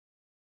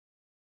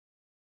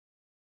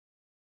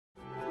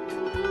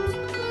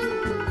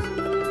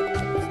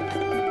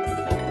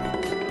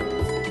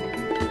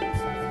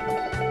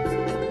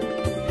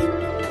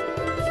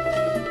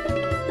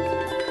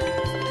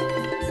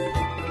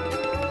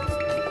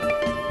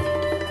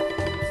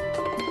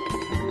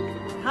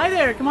Hi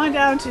there, come on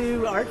down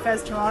to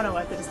ArtFest Toronto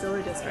at the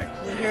Distillery District.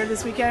 We're here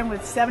this weekend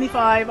with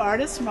 75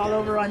 artists from all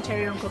over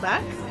Ontario and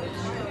Quebec.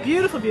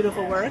 Beautiful,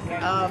 beautiful work.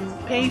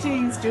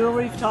 Paintings,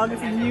 jewelry,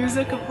 photography,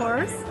 music, of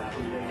course,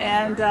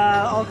 and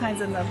all kinds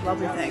of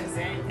lovely things.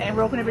 And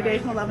we're open every day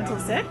from 11 till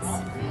 6.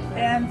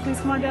 And please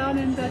come on down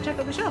and check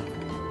out the show.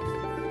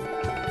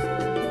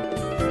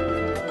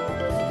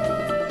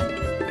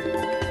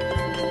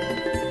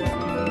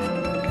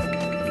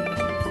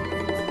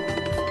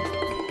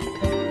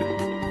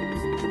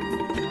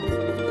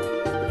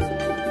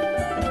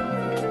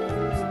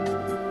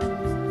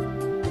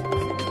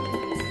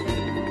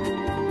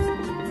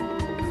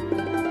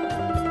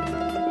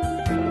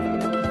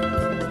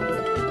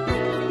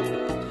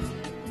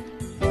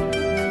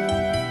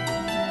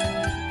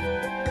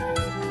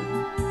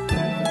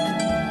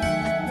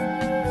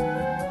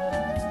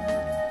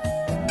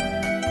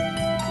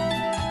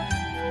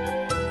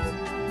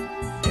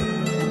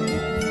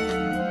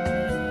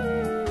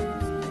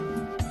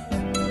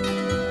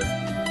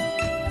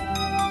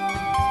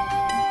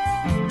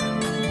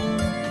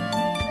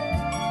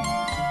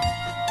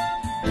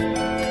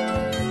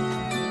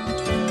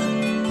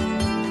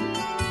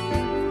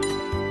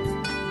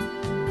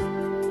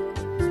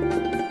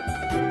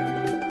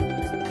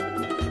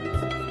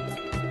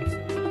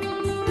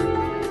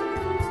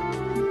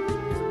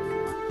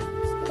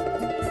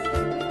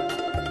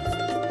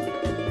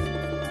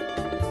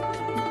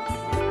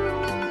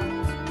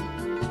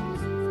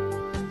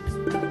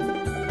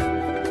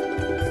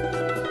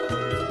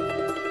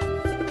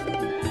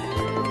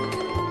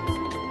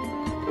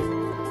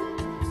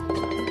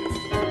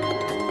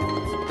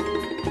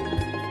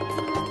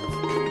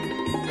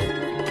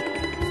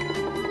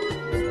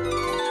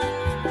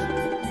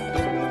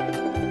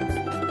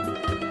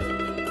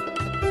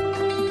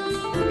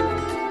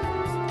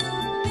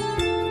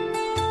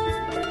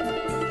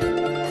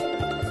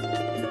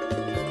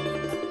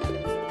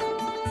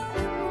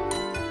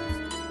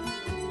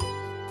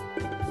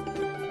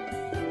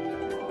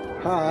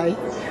 Hi,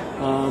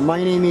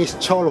 my name is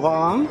Chol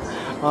Hwang,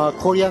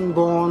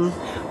 Korean-born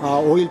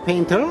oil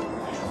painter,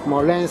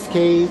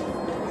 landscape,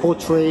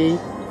 portrait.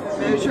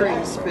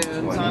 Measuring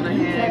spoons on a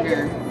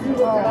hanger.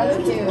 Oh, that's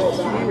cute.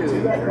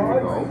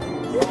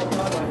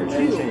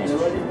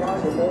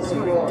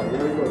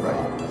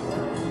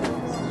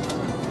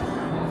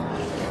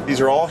 These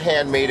are all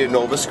handmade in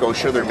Nova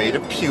Scotia. They're made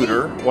of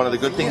pewter. One of the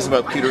good things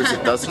about pewter is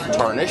it doesn't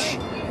tarnish,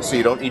 so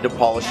you don't need to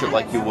polish it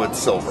like you would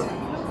silver.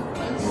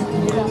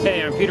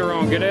 Hey, I'm Peter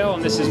Owen Goodale,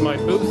 and this is my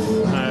booth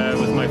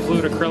with my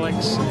fluid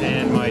acrylics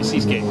and my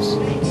seascapes.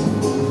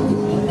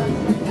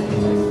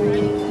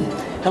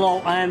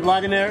 Hello, I'm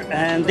Vladimir,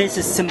 and this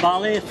is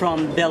Symboli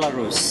from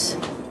Belarus.